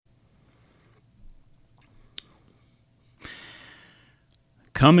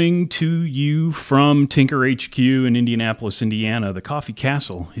Coming to you from Tinker HQ in Indianapolis, Indiana, the Coffee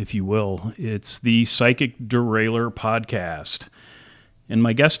Castle, if you will. It's the Psychic Derailer podcast. And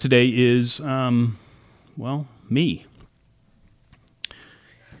my guest today is, me. I'm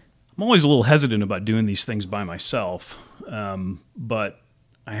always a little hesitant about doing these things by myself, but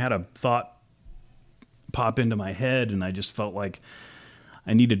I had a thought pop into my head, and I just felt like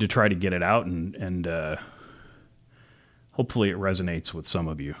I needed to try to get it out, and hopefully it resonates with some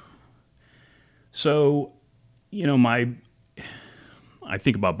of you. So, I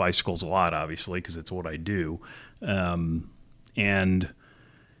think about bicycles a lot, obviously, because it's what I do.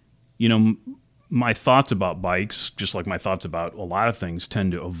 My thoughts about bikes, just like my thoughts about a lot of things,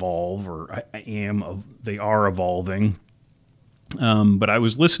 tend to evolve, or they are evolving. But I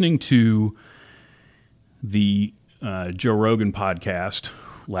was listening to the Joe Rogan podcast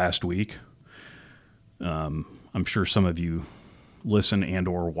last week. I'm sure some of you listen and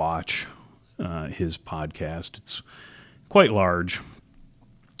or watch his podcast. It's quite large.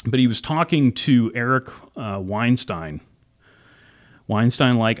 But he was talking to Eric Weinstein.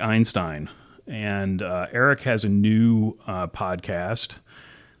 Weinstein like Einstein. And Eric has a new podcast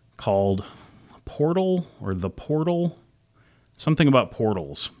called Portal, or The Portal, something about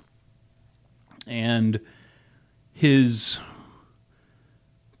portals. And his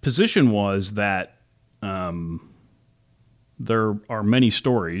position was that there are many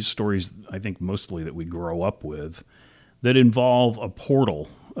stories I think mostly that we grow up with, that involve a portal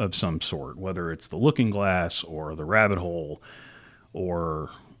of some sort, whether it's the looking glass or the rabbit hole,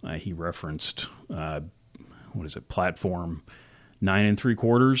 or he referenced, platform 9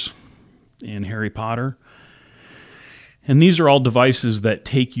 3/4 in Harry Potter. And these are all devices that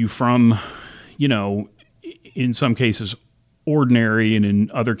take you from, in some cases ordinary, and in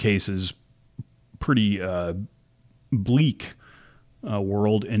other cases pretty bleak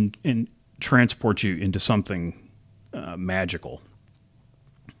world, and transport you into something magical.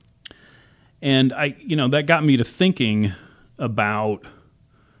 And that got me to thinking about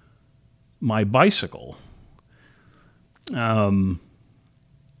my bicycle. And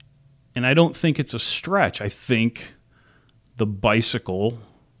I don't think it's a stretch. I think the bicycle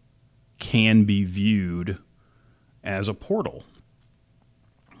can be viewed as a portal.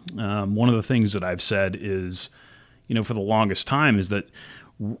 One of the things that I've said is, for the longest time, is that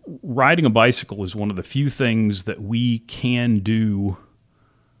riding a bicycle is one of the few things that we can do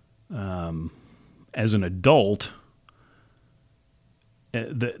as an adult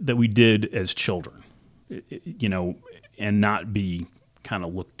that we did as children, and not be kind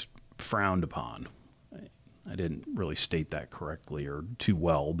of frowned upon. I didn't really state that correctly or too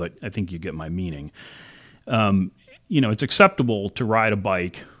well, but I think you get my meaning. It's acceptable to ride a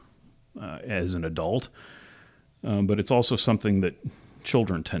bike as an adult, but it's also something that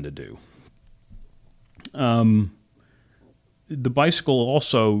children tend to do. The bicycle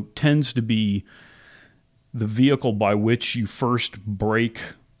also tends to be the vehicle by which you first break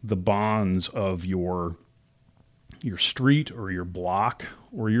the bonds of your street or your block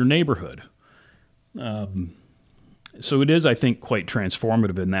or your neighborhood. So it is, I think, quite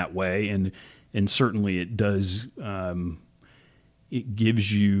transformative in that way, and certainly it does. It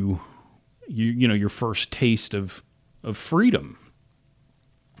gives you your first taste of freedom,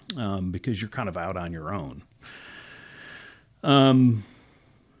 because you're kind of out on your own.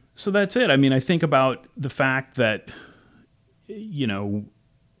 So that's it. I mean, I think about the fact that,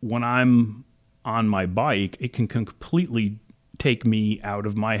 when I'm on my bike, it can completely take me out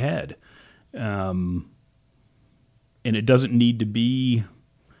of my head. And it doesn't need to be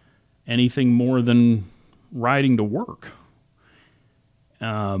anything more than riding to work.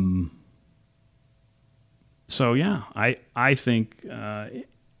 So yeah, I think,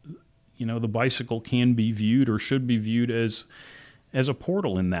 the bicycle can be viewed, or should be viewed, as a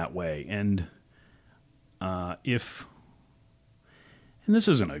portal in that way. And and this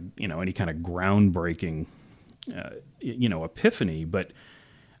isn't any kind of groundbreaking, epiphany, but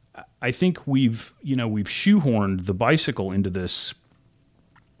I think we've shoehorned the bicycle into this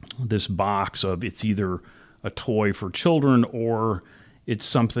box of, it's either a toy for children, or it's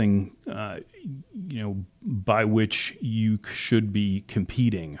something, by which you should be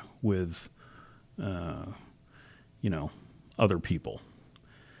competing with, other people.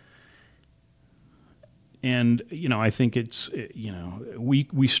 And, I think it's,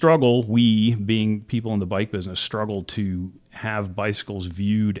 we struggle, we being people in the bike business, struggle to have bicycles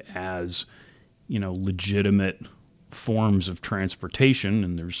viewed as, legitimate forms of transportation,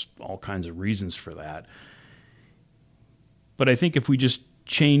 and there's all kinds of reasons for that. But I think if we just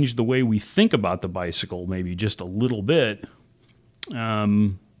change the way we think about the bicycle, maybe just a little bit,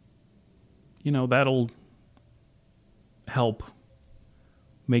 That'll help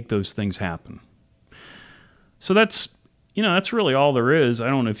make those things happen. So that's really all there is. I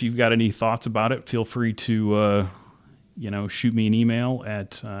don't know if you've got any thoughts about it. Feel free to, shoot me an email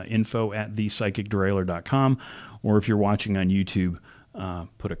at info@thepsychicderailer.com, or if you're watching on YouTube,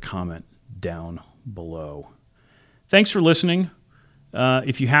 put a comment down below. Thanks for listening.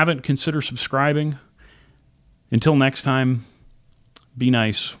 If you haven't, consider subscribing. Until next time, be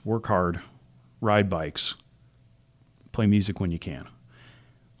nice, work hard, ride bikes, play music when you can.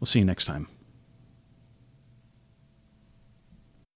 We'll see you next time.